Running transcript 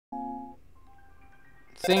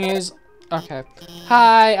thing is... Okay.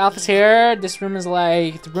 Hi, Alpha's here. This room is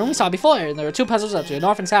like the room we saw before. There are 2 puzzles up to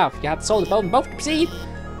north and south. You have to solve both to proceed.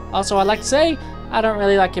 Also, I'd like to say, I don't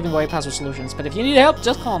really like giving away puzzle solutions, but if you need help,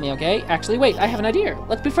 just call me, okay? Actually, wait, I have an idea.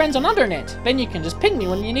 Let's be friends on Undertale. Then you can just ping me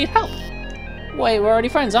when you need help. Wait, we're already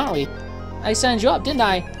friends, aren't we? I signed you up, didn't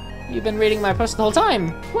I? You've been reading my post the whole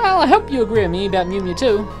time. Well, I hope you agree with me about Mew Mew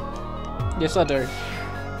too. Yes, I do.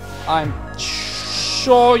 I'm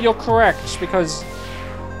sure you're correct, because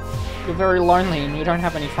you're very lonely and you don't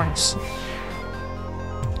have any friends.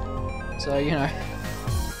 So, you know,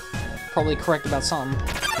 probably correct about something.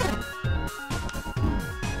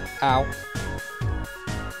 Ow.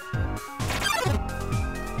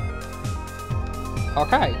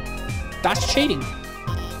 Okay. That's cheating.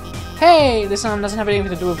 Hey, this doesn't have anything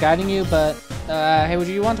to do with guiding you, but, hey, would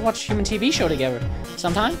you want to watch a human TV show together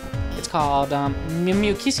sometime? It's called, Mew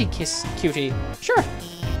Mew Kissy Kiss Cutie. Sure.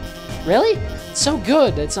 Really? It's so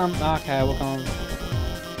good. It's, okay, we'll go.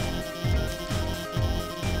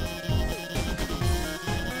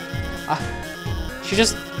 She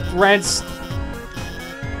just rants.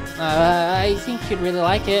 I think you'd really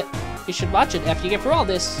like it. You should watch it after you get through all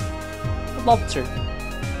this. I'd love to.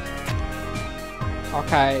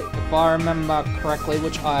 Okay, if I remember correctly,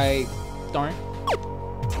 which I don't.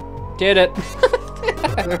 Did it.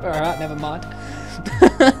 Alright, never mind.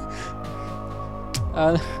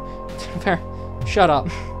 Shut up.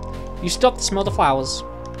 You stop to smell the flowers.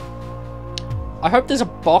 I hope there's a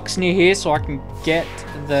box near here so I can get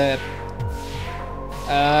the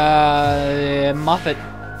Muppet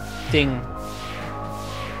thing.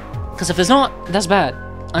 Because if there's not, that's bad.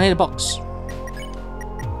 I need a box.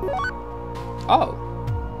 Oh.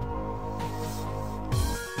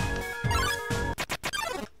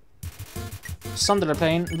 Thunder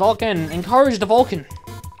plane. Vulcan. Encourage the Vulcan.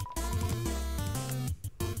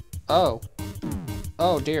 Oh.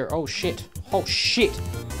 Oh dear. Oh shit. Oh shit.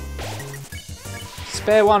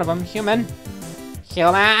 Spare one of them. Human.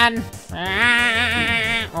 Human.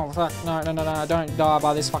 Oh fuck. No, no, no, no. Don't die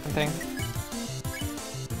by this fucking thing.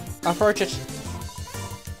 Approach it.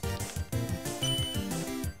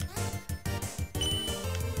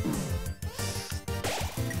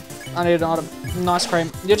 I need an ice cream.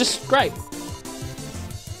 You're just great.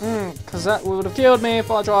 Cause that would have killed me if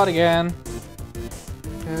I tried again.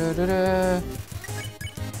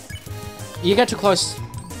 You get too close.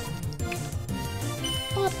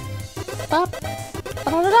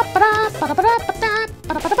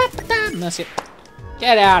 That's it.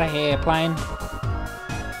 Get out of here, plane.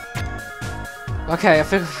 Okay, I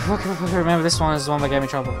think I remember this one is the one that gave me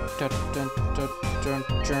trouble.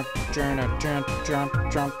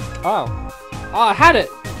 Oh. Oh, I had it!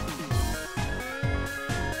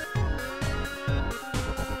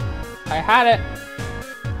 I had it!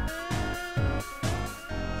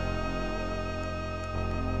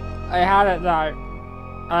 I had it though.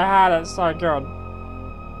 I had it so good.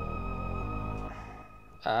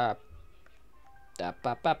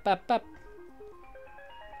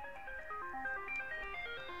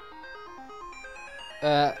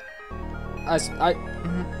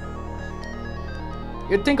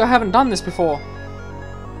 You'd think I haven't done this before.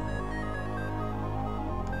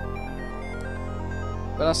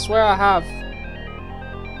 But I swear I have.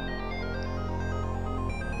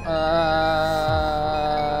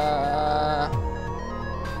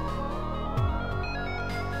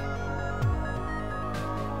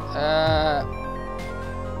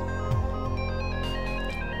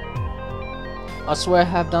 I swear I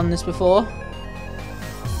have done this before.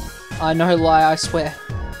 I no lie, I swear.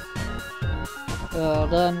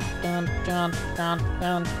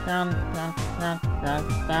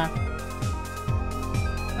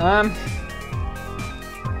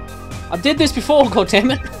 I did this before,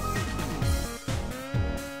 goddammit.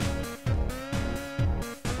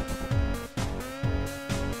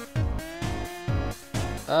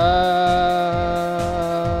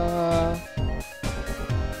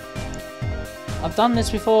 I've done this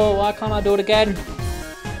before, why can't I do it again?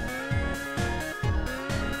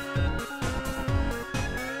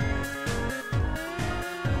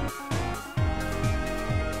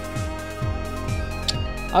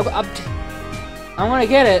 I'm gonna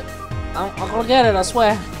get it. I'm gonna get it, I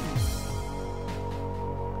swear.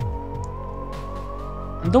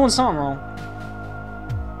 I'm doing something wrong.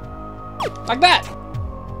 Like that!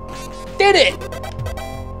 Did it!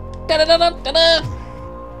 Da-da-da-da-da-da!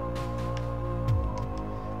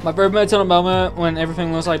 My favorite moments on a moment when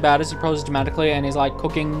everything looks like bad is he poses dramatically and he's like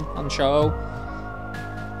cooking on the show.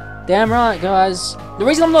 Damn right, guys. The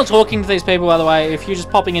reason I'm not talking to these people, by the way, if you're just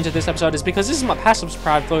popping into this episode, is because this is my passive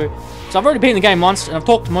subscribe through. So I've already been in the game once, and I've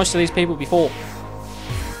talked to most of these people before.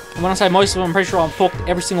 And when I say most of them, I'm pretty sure I've fucked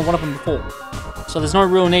every single one of them before. So there's no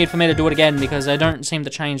real need for me to do it again because they don't seem to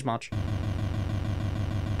change much.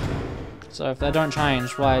 So if they don't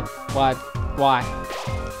change, why?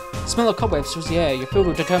 Smell of cobwebs fills the air. You're filled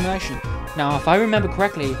with determination. Now, if I remember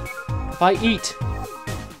correctly, if I eat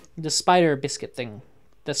the spider biscuit thing,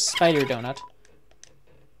 the spider donut,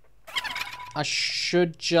 I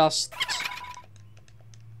should just...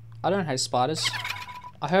 I don't hate spiders.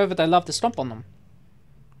 I heard that they love to stomp on them.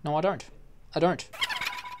 No, I don't. I don't.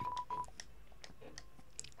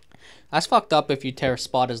 That's fucked up if you tear a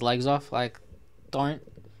spider's legs off. Like, don't.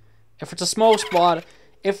 If it's a small spider...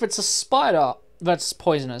 If it's a spider that's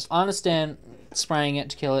poisonous, I understand spraying it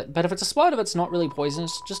to kill it. But if it's a spider that's not really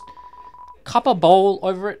poisonous, just cup a bowl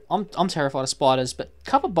over it. I'm terrified of spiders, but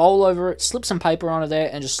cup a bowl over it, slip some paper onto there,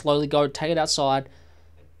 and just slowly go take it outside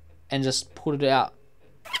and just put it out.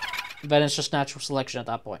 Then it's just natural selection at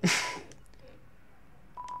that point.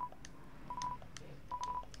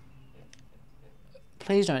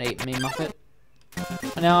 Please don't eat me, Muppet.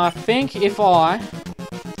 Now, I think if I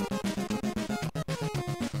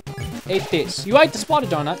ate this. You ate the spider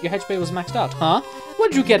donut. Your HP was maxed out. Huh? Where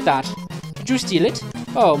did you get that? Did you steal it?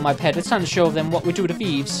 Oh, my pet, it's time to show them what we do to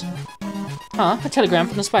thieves. Huh? A telegram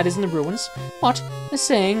from the spiders in the ruins? What? They're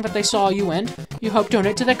saying that they saw you and you hope to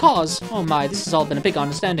donate to their cause. Oh my, this has all been a big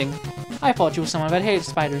understanding. I thought you were someone that hated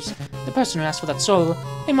spiders. The person who asked for that soul,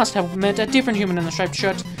 they must have met a different human in a striped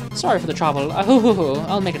shirt. Sorry for the trouble.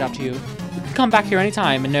 I'll make it up to you. You can come back here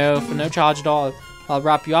anytime, and no, for no charge at all. I'll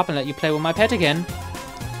wrap you up and let you play with my pet again.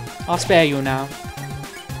 I'll spare you now.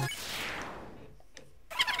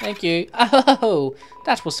 Thank you. Oh,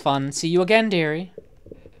 that was fun. See you again, dearie.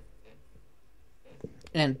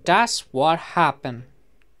 And that's what happened.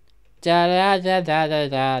 Da da da da da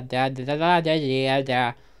da da da da da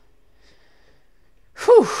da.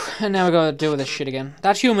 Whew. And now we gotta deal with this shit again.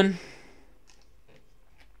 That's human.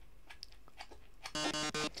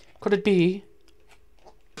 Could it be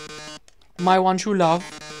my one true love?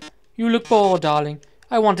 You look bored, darling.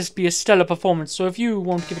 I want this to be a stellar performance, so if you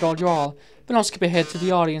won't give it all your all, then I'll skip ahead to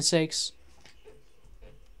the audience sakes.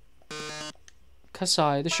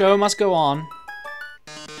 Kasai, the show must go on.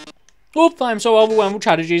 Oops, I'm so overwhelmed with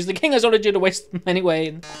tragedies. The king has already did a waste them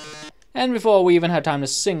anyway. And before we even had time to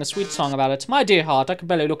sing a sweet song about it, my dear heart, I could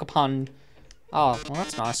barely look upon... Oh, well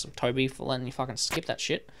that's nice of Toby for letting you fucking skip that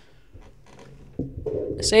shit.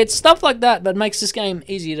 See, it's stuff like that that makes this game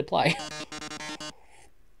easier to play.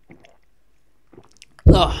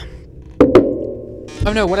 Ugh.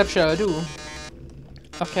 Oh no, whatever shall I do?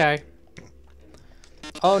 Okay.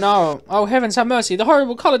 Oh no. Oh heavens have mercy, the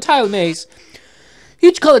horrible colored tile maze.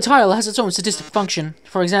 Each colored tile has its own statistic function.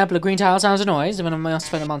 For example, a green tile sounds a noise when a mouse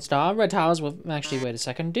find a monster. Red tiles will... Actually, wait a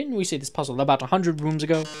second. Didn't we see this puzzle about 100 rooms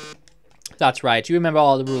ago? That's right. You remember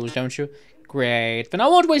all the rules, don't you? Great. Then I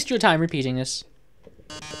won't waste your time repeating this.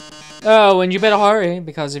 Oh, and you better hurry,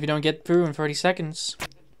 because if you don't get through in 30 seconds...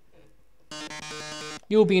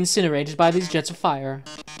 you'll be incinerated by these jets of fire.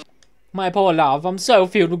 My poor love, I'm so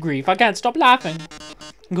filled with grief, I can't stop laughing.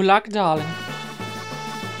 Good luck, darling.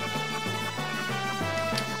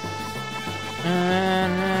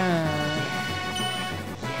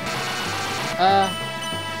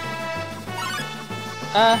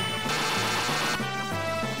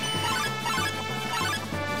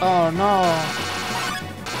 Oh no.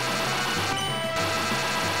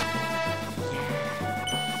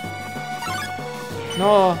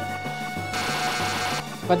 No.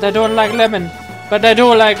 But they don't like lemon. But they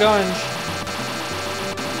do like orange.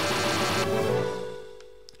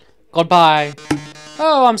 Goodbye.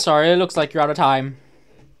 Oh, I'm sorry. It looks like you're out of time.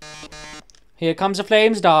 Here comes the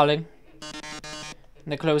flames, darling.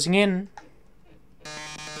 They're closing in.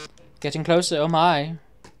 Getting closer, oh my.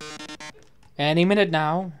 Any minute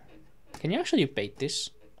now. Can you actually bait this?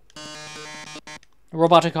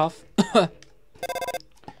 Robotikov.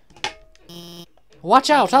 Watch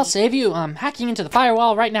out, I'll save you. I'm hacking into the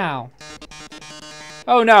firewall right now.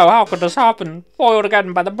 Oh no, how could this happen? Foiled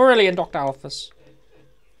again by the brilliant Dr. Alphys.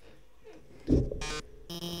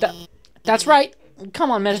 That's right.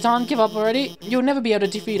 Come on, Metaton, give up already. You'll never be able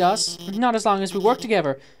to defeat us. Not as long as we work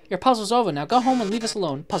together. Your puzzle's over. Now go home and leave us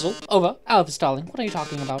alone. Puzzle? Over. Alphys, darling. What are you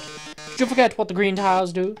talking about? Did you forget what the green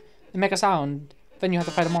tiles do? They make a sound. Then you have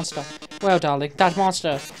to fight a monster. Well, darling, that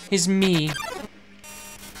monster is me.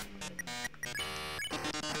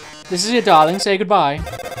 This is it, darling. Say goodbye.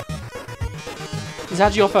 Is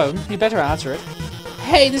that your phone? You better answer it.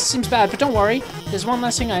 Hey, this seems bad, but don't worry. There's one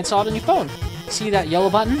last thing I installed on your phone. See that yellow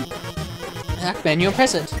button? Back menu and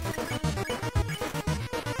press it.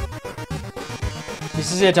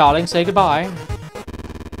 This is it, darling. Say goodbye.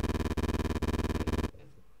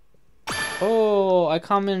 Oh, I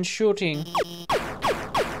come in shooting.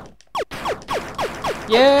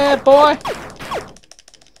 Yeah, boy!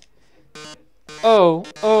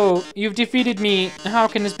 Oh, you've defeated me. How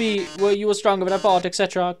can this be? Well, you were stronger than I thought,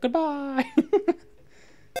 etc. Goodbye.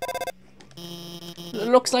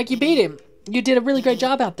 Looks like you beat him. You did a really great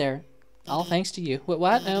job out there. All thanks to you.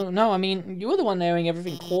 What? No, I mean, you were the one knowing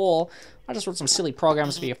everything cool. I just wrote some silly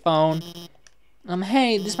programs for your phone.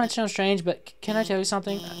 Hey, this might sound strange, but can I tell you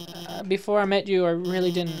something? Before I met you,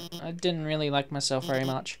 I didn't really like myself very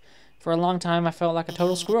much. For a long time, I felt like a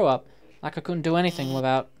total screw-up. Like I couldn't do anything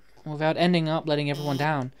without ending up letting everyone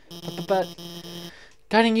down. But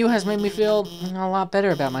guiding you has made me feel a lot better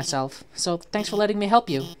about myself. So thanks for letting me help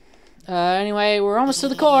you. Anyway, we're almost to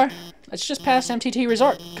the core. It's just past MTT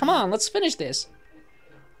Resort. Come on, let's finish this.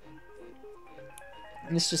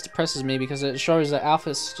 And this just depresses me because it shows that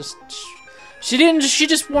Alpha's just... She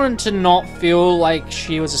just wanted to not feel like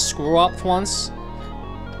she was a screw-up for once.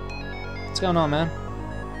 What's going on, man?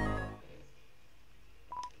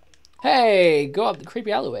 Hey, go up the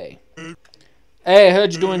creepy alleyway. Hey, I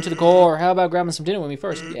heard you doing to the core. How about grabbing some dinner with me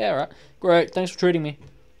first? Yeah, right. Great, thanks for treating me.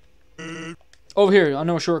 Over here, I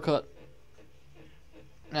know a shortcut.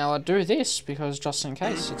 Now, I'll do this, because just in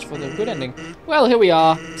case, it's for the good ending. Well, here we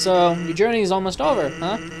are. So, your journey is almost over,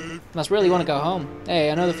 huh? Must really want to go home. Hey,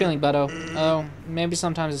 I know the feeling, buddo. Oh, maybe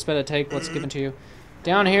sometimes it's better to take what's given to you.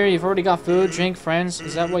 Down here, you've already got food, drink, friends.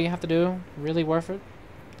 Is that what you have to do? Really worth it?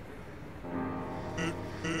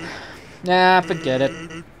 Nah, forget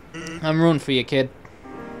it. I'm ruined for you, kid.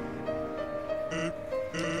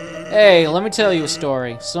 Hey, let me tell you a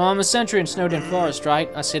story. So I'm a sentry in Snowden Forest, right?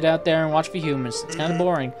 I sit out there and watch for humans. It's kind of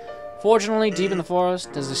boring. Fortunately, deep in the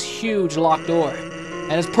forest, there's this huge locked door.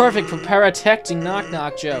 And it's perfect for paratecting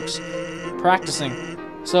knock-knock jokes. Practicing.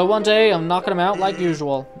 So one day, I'm knocking them out like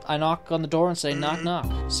usual. I knock on the door and say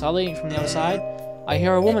knock-knock. Suddenly, from the other side, I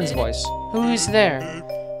hear a woman's voice. Who is there?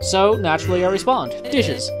 So, naturally, I respond.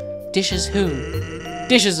 Dishes. Dishes who?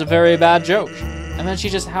 Dishes a very bad joke. And then she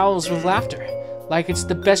just howls with laughter. Like it's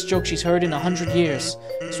the best joke she's heard in 100 years.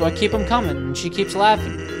 So I keep them coming, and she keeps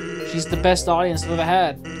laughing. She's the best audience I've ever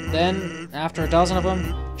had. Then, after a dozen of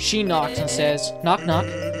them, she knocks and says, knock knock.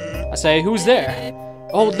 I say, who's there?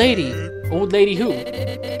 Old lady. Old lady who?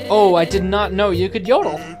 Oh, I did not know you could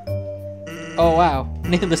yodel. Oh wow,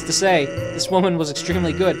 needless to say, this woman was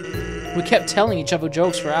extremely good. We kept telling each other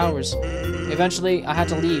jokes for hours. Eventually, I had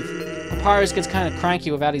to leave. Papyrus gets kind of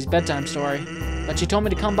cranky without his bedtime story. But she told me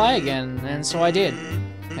to come by again, and so I did.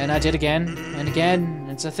 And I did again, and again.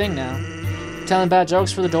 It's a thing now. Telling bad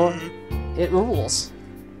jokes for the door. It rules.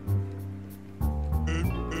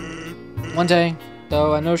 One day,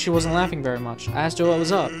 though I know she wasn't laughing very much, I asked her what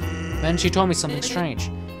was up. Then she told me something strange.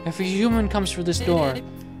 If a human comes through this door,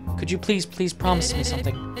 could you please promise me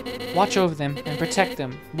something? Watch over them and protect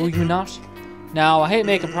them, will you not? Now, I hate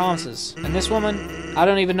making promises, and this woman, I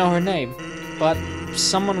don't even know her name, but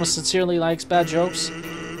someone who sincerely likes bad jokes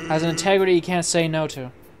has an integrity you can't say no to.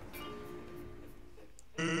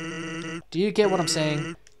 Do you get what I'm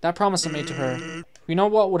saying? That promise I made to her. You know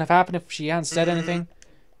what would have happened if she hadn't said anything?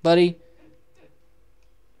 Buddy,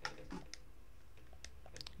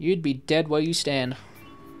 you'd be dead where you stand.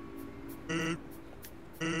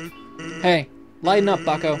 Hey, lighten up,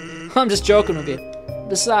 bucko. I'm just joking with you.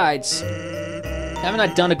 Besides, haven't I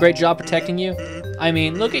done a great job protecting you? I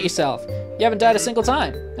mean, look at yourself. You haven't died a single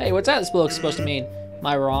time. Hey, what's that supposed to mean? Am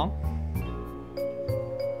I wrong?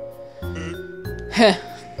 Heh.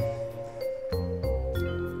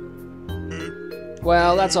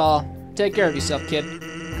 Well, that's all. Take care of yourself, kid.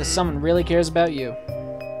 Because someone really cares about you.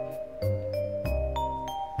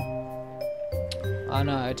 I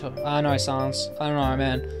know I sounds. I don't know,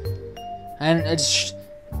 man. And it's...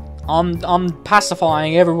 I'm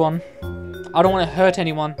pacifying everyone. I don't want to hurt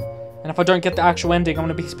anyone. And if I don't get the actual ending, I'm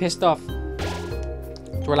going to be pissed off.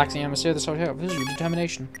 The relaxing atmosphere of this hotel. This is your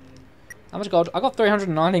determination. How much gold? I got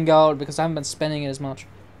 319 gold because I haven't been spending it as much.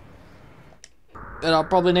 And I'll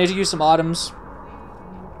probably need to use some items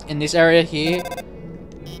in this area here.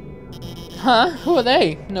 Huh? Who are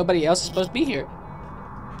they? Nobody else is supposed to be here.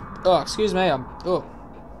 Oh, excuse me. Oh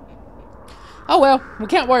well, we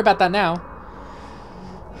can't worry about that now.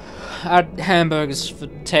 I had hamburgers for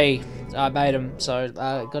tea. I made them, so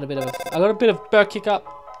I got a bit of burp kick up.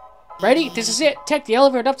 Ready? This is it. Take the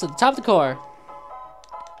elevator up to the top of the core.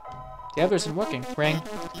 The elevator isn't working. Ring.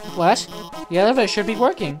 What? The elevator should be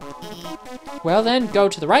working. Well then, go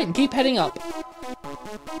to the right and keep heading up.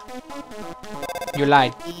 You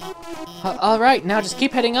lied. Alright, now just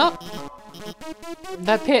keep heading up.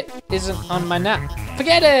 That pit isn't on my map.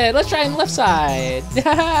 Forget it. Let's try on the left side.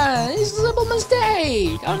 It's a simple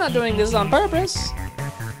mistake. I'm not doing this on purpose.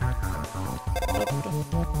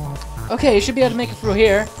 Okay, you should be able to make it through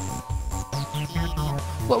here.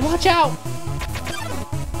 But watch out!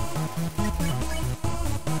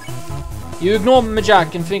 You ignore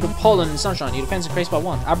Majak and think of pollen and sunshine. Your defense increased by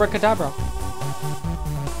 1. Abracadabra.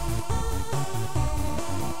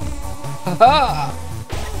 Haha!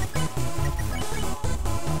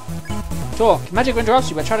 Talk. Magic interrupts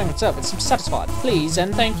you by charting itself. It's satisfied. Please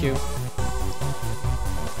and thank you.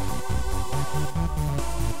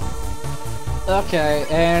 Okay,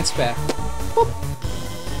 and it's back. Boop.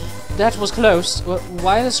 That was close.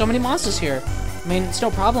 Why are there so many monsters here? I mean, it's no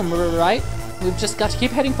problem, right? We've just got to keep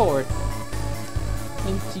heading forward. I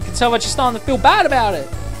mean, you can tell that you're starting to feel bad about it.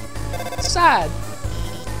 It's sad.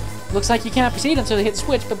 Looks like you can't proceed until you hit the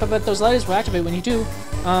switch, but those letters will activate when you do.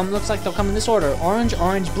 Looks like they'll come in this order. Orange,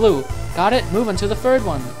 orange, blue. Got it? Move on to the third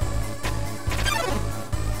one.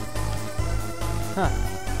 Huh.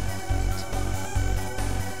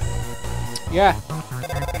 Yeah.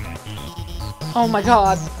 Oh my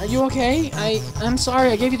god. Are you okay? I'm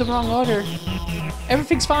sorry, I gave you the wrong order.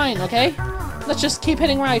 Everything's fine, okay? Let's just keep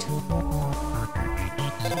heading right.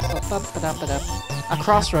 A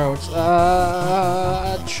crossroads.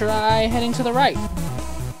 Try heading to the right.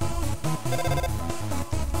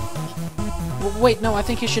 Wait, no, I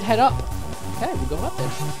think you should head up. Okay, we're going up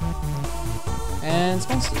there. And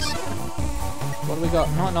monsters. What do we got?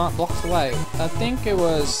 Not blocks away. I think it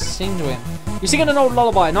was sing to him. You're singing an old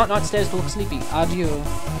lullaby. Not stairs to look sleepy. Adieu.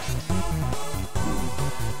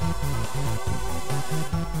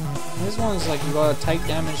 This one's like you gotta take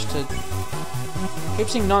damage to. Keep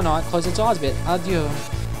singing not. Close its eyes a bit. Adieu.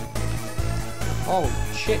 Oh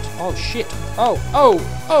shit. Oh shit. Oh.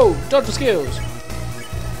 Dodge the skills.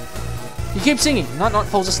 You keep singing. Not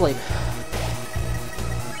falls asleep.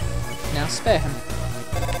 Now spare him.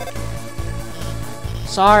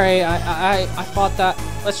 Sorry, I thought that.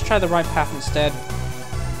 Let's try the right path instead.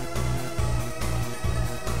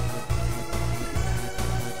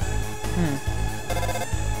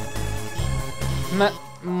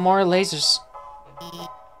 More lasers.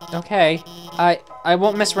 Okay, I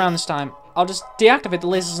won't mess around this time. I'll just deactivate the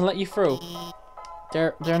lasers and let you through.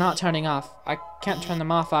 They're not turning off. I can't turn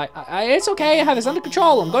them off. It's okay. I have this under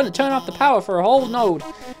control. I'm going to turn off the power for a whole node.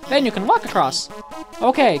 Then you can walk across.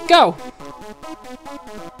 Okay, go.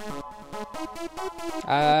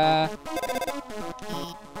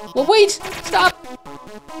 Well, wait! Stop!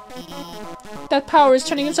 That power is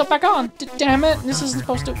turning itself back on. Damn it! This isn't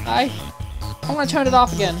supposed to. I want to turn it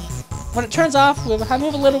off again. When it turns off, we'll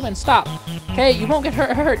move a little and stop. Okay, you won't get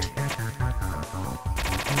hurt.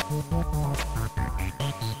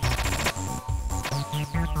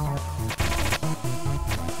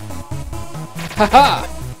 Haha!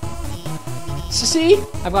 See?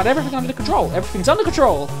 I've got everything under control. Everything's under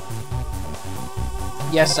control.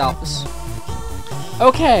 Yes, Alphys.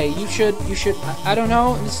 Okay, you should, I don't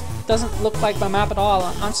know, this doesn't look like my map at all.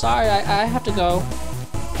 I'm sorry, I have to go.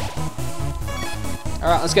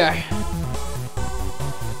 Alright, let's go.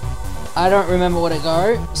 I don't remember where to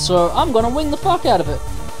go, so I'm gonna wing the fuck out of it.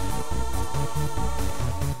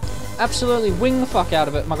 Absolutely wing the fuck out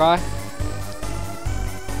of it, my guy.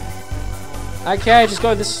 Okay, just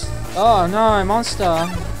go this. Oh no, monster.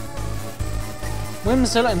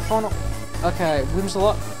 Whimsilla Inferno. Okay,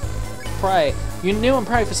 Whimsilla. Pray. You kneel and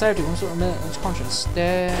pray for safety. Whimsilla remains conscious.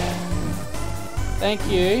 Then. Thank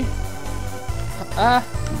you.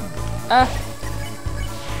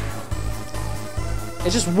 It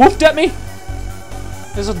just whooped at me.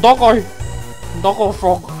 There's a doggo. Doggo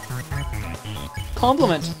frog.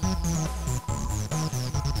 Compliment.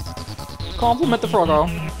 Compliment the froggo.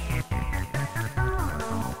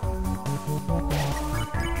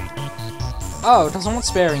 Oh, it doesn't want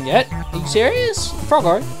sparing yet? Are you serious?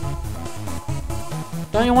 Froggo?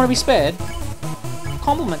 Don't you want to be spared?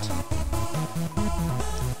 Compliment.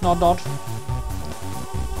 Nod nod.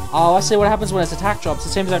 Oh, I see what happens when its attack drops. It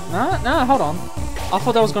seems like... No, hold on. I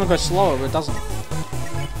thought that was going to go slower, but it doesn't.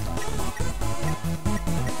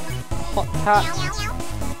 Hot cat.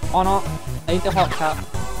 Honor. Eat the hot cat.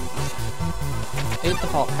 Eat the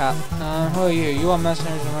hot cat. Who are you? You are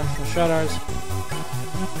mercenaries and from shadows.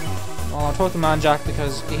 Well, I'll talk to Manjak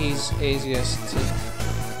because he's easiest to...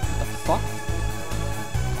 What the fuck?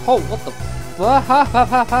 Oh, what the...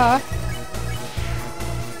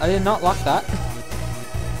 I did not like that.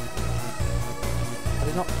 I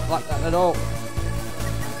did not like that at all.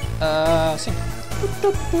 Sing.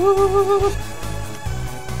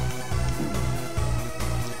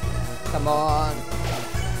 Come on.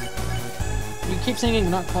 You keep singing,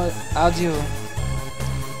 not quite. Adieu.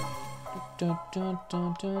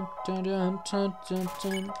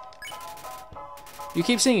 You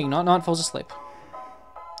keep singing, not falls asleep.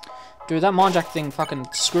 Dude, that Monjack thing fucking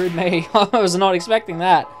screwed me. I was not expecting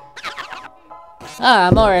that. Ah,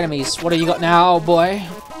 more enemies. What do you got now, boy?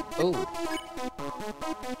 Ooh.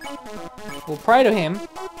 We'll pray to him.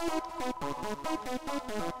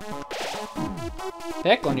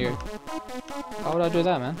 Heck on you. How would I do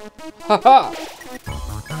that, man? Haha!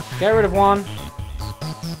 Get rid of one.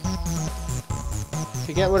 If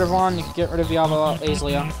you get rid of one, you can get rid of the other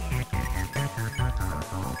easily.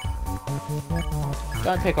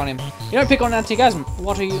 Don't pick on him. You don't pick on Antigasm.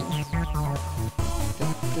 What are you?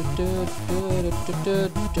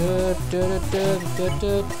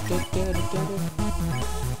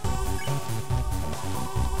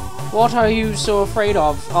 What are you so afraid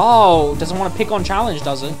of? Oh, doesn't want to pick on challenge,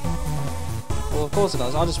 does it? Well, of course it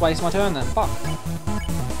does. I'll just waste my turn then. Fuck.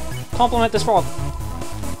 Compliment this frog.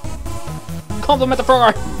 Compliment the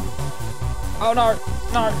frog. Oh no,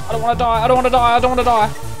 no, I don't want to die. I don't want to die. I don't want to die.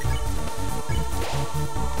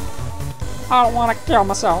 I don't want to kill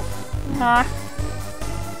myself. Nah.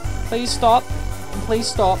 Please stop. Please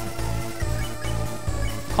stop.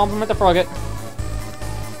 Compliment the frogget.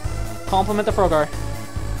 Compliment the froggo.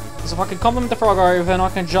 Because if I can compliment the froggo, then I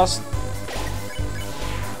can just...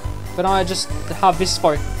 Then I just have this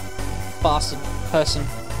spoke. Bastard person.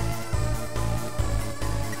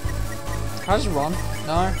 Can I just run?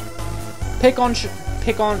 No. Pick on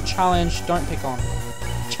challenge. Don't pick on.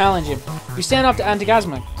 Challenge him. You stand up to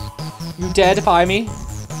Antigasmic. You dare defy me?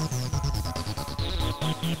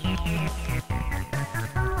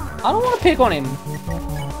 I don't want to pick on him.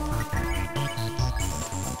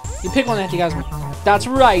 You pick on Antigasmic. That's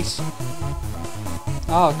right.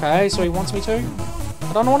 Oh, okay, so he wants me to?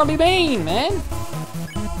 I don't want to be mean, man.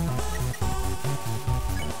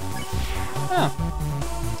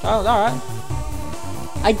 Oh, alright.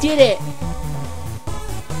 I did it.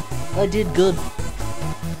 I did good.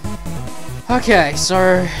 Okay,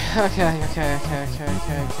 so... Okay.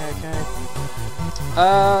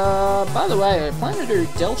 By the way, I plan to do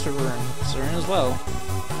Deltarune soon as well.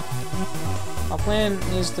 My plan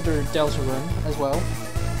is to do Deltarune as well.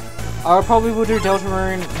 I probably will do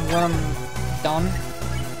Deltarune when I'm done.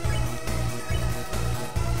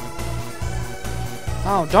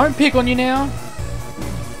 Oh, don't pick on you now!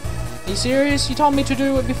 Are you serious? You told me to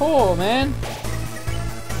do it before, man!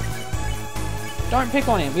 Don't pick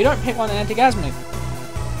on him. You don't pick on Antigasmic.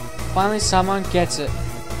 Finally, someone gets it.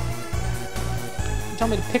 You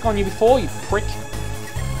told me to pick on you before, you prick.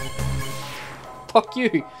 Fuck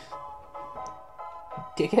you.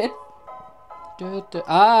 Dickhead.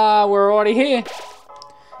 Ah, we're already here.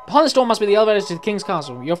 Behind this door must be the elevators to the King's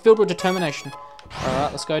Castle. You're filled with determination.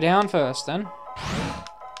 Alright, let's go down first, then.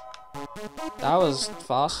 That was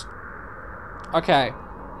fast. Okay.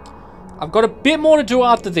 I've got a bit more to do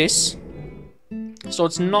after this. So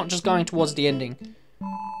it's not just going towards the ending.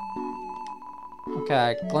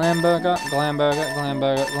 Okay, Glamburger, Glamburger,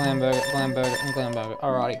 Glamburger, Glamburger, Glamburger, and Glamburger.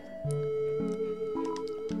 Alrighty.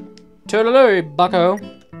 Toodaloo, bucko.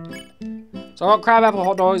 So I got crabapple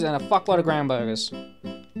hot dogs and a fuckload of Glamburgers.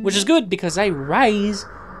 Which is good because they raise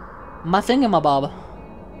my thingamabob.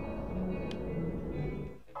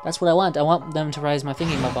 That's what I want. I want them to raise my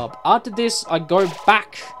thingamabob. After this, I go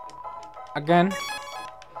back again.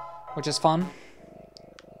 Which is fun.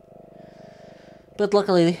 But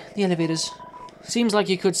luckily, the elevators... Seems like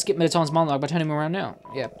you could skip Mettaton's monologue by turning him around now.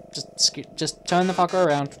 Yeah, just turn the fucker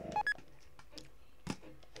around.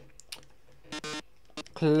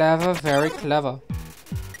 Clever, very clever.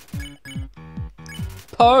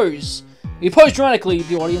 Pose! You pose dramatically,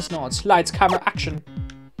 the audience nods. Lights, camera, action.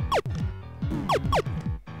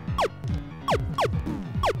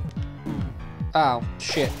 Oh,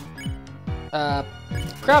 shit.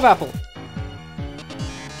 Crabapple.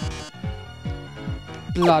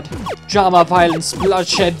 Blood, drama, violence,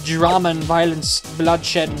 bloodshed, drama and violence,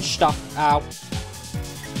 bloodshed and stuff. Ow.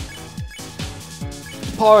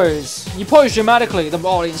 Pose. You pose dramatically, the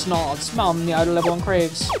audience nods. Mum, the idol everyone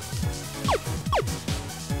craves.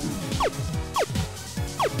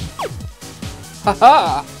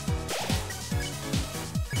 Haha!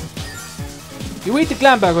 You eat the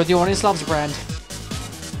Glamburger, the audience loves the brand.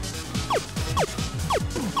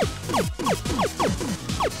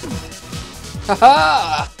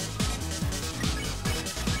 Haha!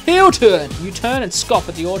 Heel turn! You turn and scoff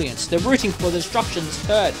at the audience. They're rooting for the destruction's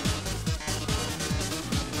heard.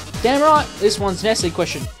 Damn right, this one's an essay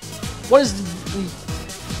question. What is...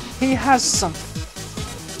 He has some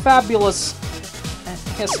fabulous...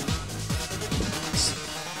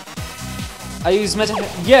 I use meta...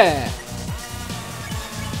 Yeah!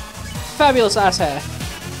 fabulous ass hair.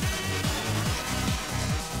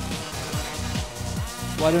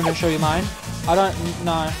 Why don't I show you mine? I don't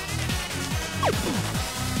know.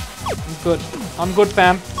 I'm good. I'm good,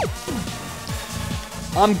 fam.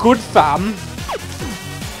 I'm good, fam.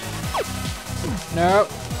 No.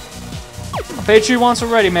 I paid you once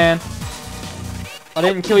already, man. I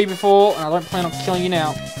didn't kill you before, and I don't plan on killing you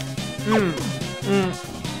now.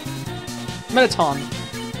 Mettaton.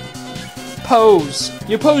 Pose.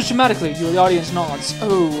 You pose dramatically. The audience nods.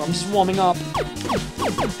 Oh, I'm just warming up.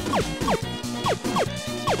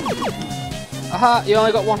 Aha, you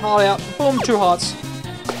only got one heart out. Boom, 2 hearts.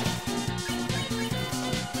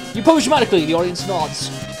 You pose dramatically. The audience nods.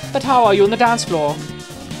 But how are you on the dance floor?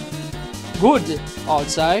 Good, I would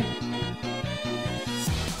say.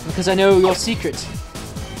 Because I know your secret.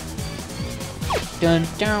 Dun,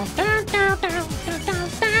 dun, dun, dun, dun, dun, dun,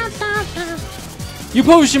 dun, dun. You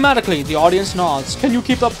pose dramatically. The audience nods. Can you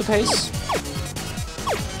keep up the pace?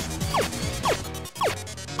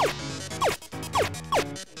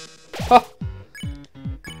 Huh.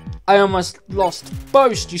 I almost lost.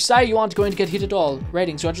 Boast. You say you aren't going to get hit at all.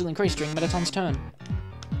 Ratings gradually increase during Mettaton's turn.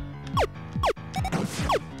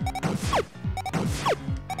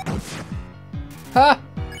 Ha!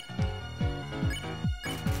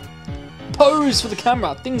 Pose for the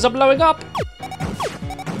camera. Things are blowing up.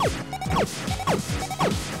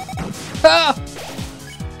 Ha!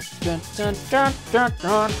 Dun, dun, dun, dun,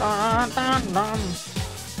 dun, dun, dun, dun.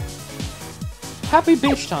 Happy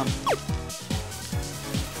beach time.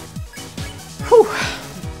 Whew.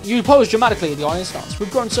 You pose dramatically. The audience starts.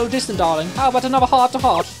 We've grown so distant, darling. How about another heart to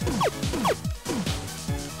heart?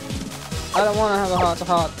 I don't want to have a heart to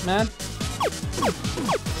heart, man.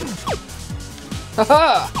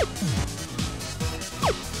 Haha!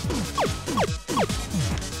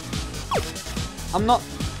 I'm not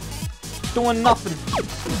doing nothing.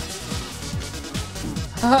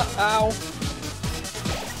 Ow.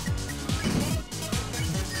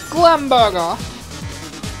 Glamburger.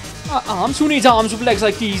 Arms? Who needs arms with legs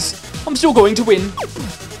like these? I'm still going to win.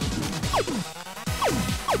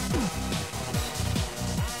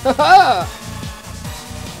 Haha!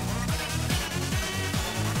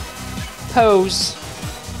 Pose.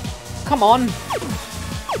 Come on.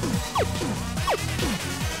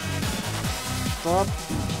 Stop.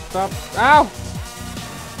 Stop. Ow!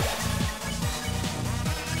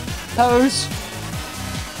 Pose.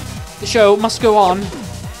 The show must go on.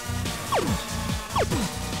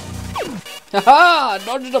 Haha!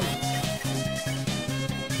 Dodged him.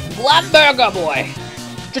 Glamburger boy.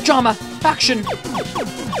 Chachama. Action.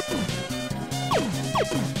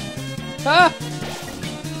 Ah!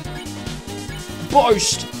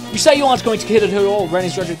 Boast! You say you aren't going to hit it at all.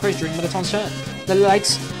 Rennie's gradually increased during Mettaton's turn. The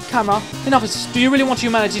lights, camera, enough is. Do you really want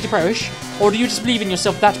humanity to perish? Or do you just believe in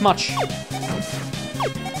yourself that much?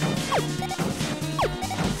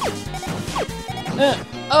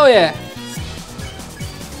 Oh yeah.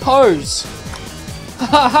 Pose.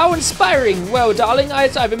 How inspiring! Well, darling,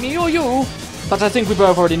 it's either me or you. But I think we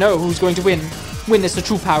both already know who's going to win. Witness the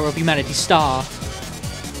true power of humanity's star.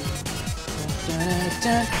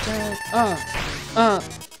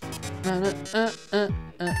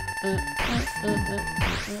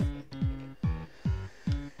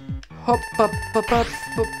 Hop, hop, hop, hop, hop.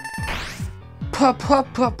 Pop,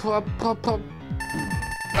 pop, pop, pop, pop, pop.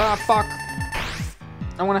 Ah, fuck.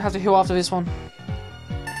 I'm gonna have to heal after this one.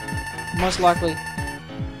 Most likely.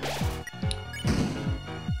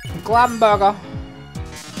 Glamburger.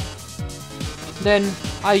 Then,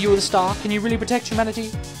 are you the star? Can you really protect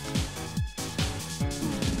humanity?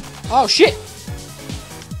 Oh shit!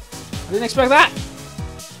 I didn't expect that!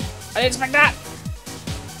 I didn't expect that!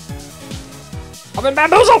 I've been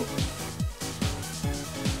bamboozled!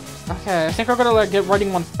 Okay, I think I gotta like get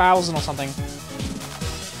rating 1000 or something.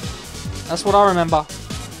 That's what I remember.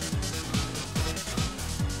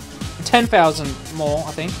 10,000 more,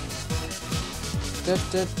 I think.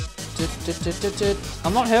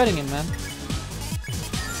 I'm not hurting him, man.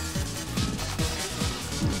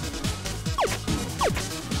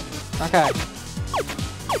 Okay.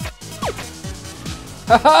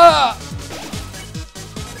 Haha!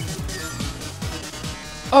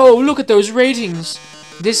 Oh, look at those ratings!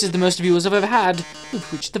 This is the most viewers I've ever had.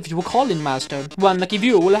 We've reached the viewer call-in milestone. One lucky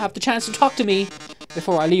viewer will have the chance to talk to me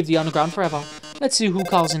before I leave the underground forever. Let's see who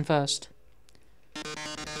calls in first.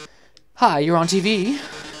 Hi, you're on TV.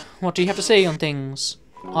 What do you have to say on things?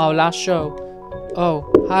 Oh, last show.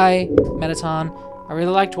 Oh, hi, Mettaton. I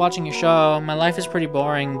really liked watching your show. My life is pretty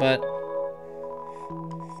boring, but...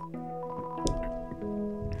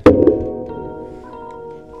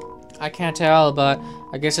 I can't tell, but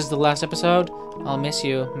I guess it's the last episode. I'll miss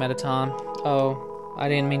you, Mettaton. Oh, I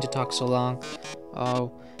didn't mean to talk so long.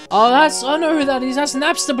 Oh. Oh, I know who that is. That's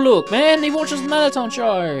Napsterblook, man. He watches the Mettaton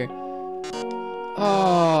show.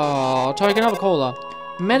 Oh, take another cola.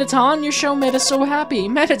 Mettaton, your show made us so happy.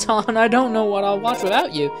 Mettaton, I don't know what I'll watch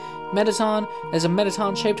without you. Mettaton, there's a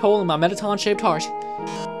Mettaton-shaped hole in my Mettaton-shaped heart.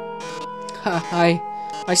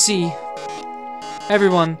 I see.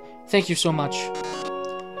 Everyone, thank you so much.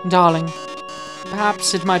 Darling,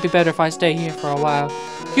 perhaps it might be better if I stay here for a while.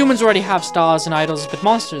 Humans already have stars and idols, but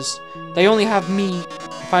monsters, they only have me.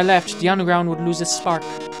 If I left, the underground would lose its spark.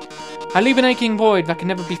 I leave an aching void that can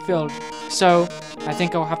never be filled. So, I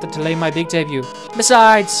think I'll have to delay my big debut.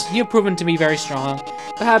 Besides, you've proven to be very strong.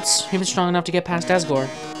 Perhaps even strong enough to get past Asgore.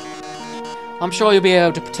 I'm sure you'll be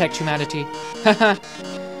able to protect humanity. Haha.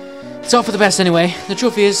 It's all for the best anyway. The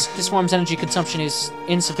truth is, this form's energy consumption is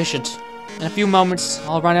insufficient. In a few moments,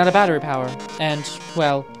 I'll run out of battery power. And,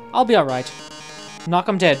 well, I'll be alright. Knock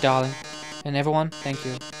 'em dead, darling. And everyone, thank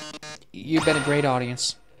you. You've been a great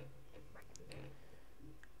audience.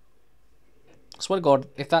 I swear to God,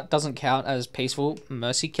 if that doesn't count as peaceful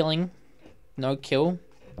mercy killing, no kill,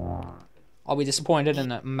 I'll be disappointed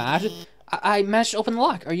and mad. I managed to open the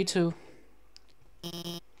lock. Are you two?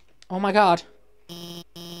 Oh my God.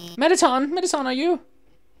 Mettaton! Mettaton, are you?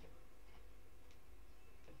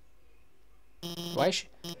 Why?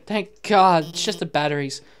 Thank God, it's just the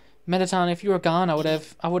batteries. Mettaton, if you were gone, I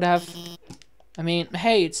would have. I mean,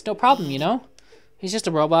 hey, it's no problem, you know? He's just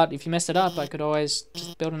a robot. If you messed it up, I could always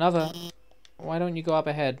just build another. Why don't you go up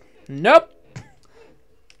ahead? Nope!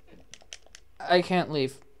 I can't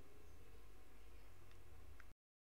leave.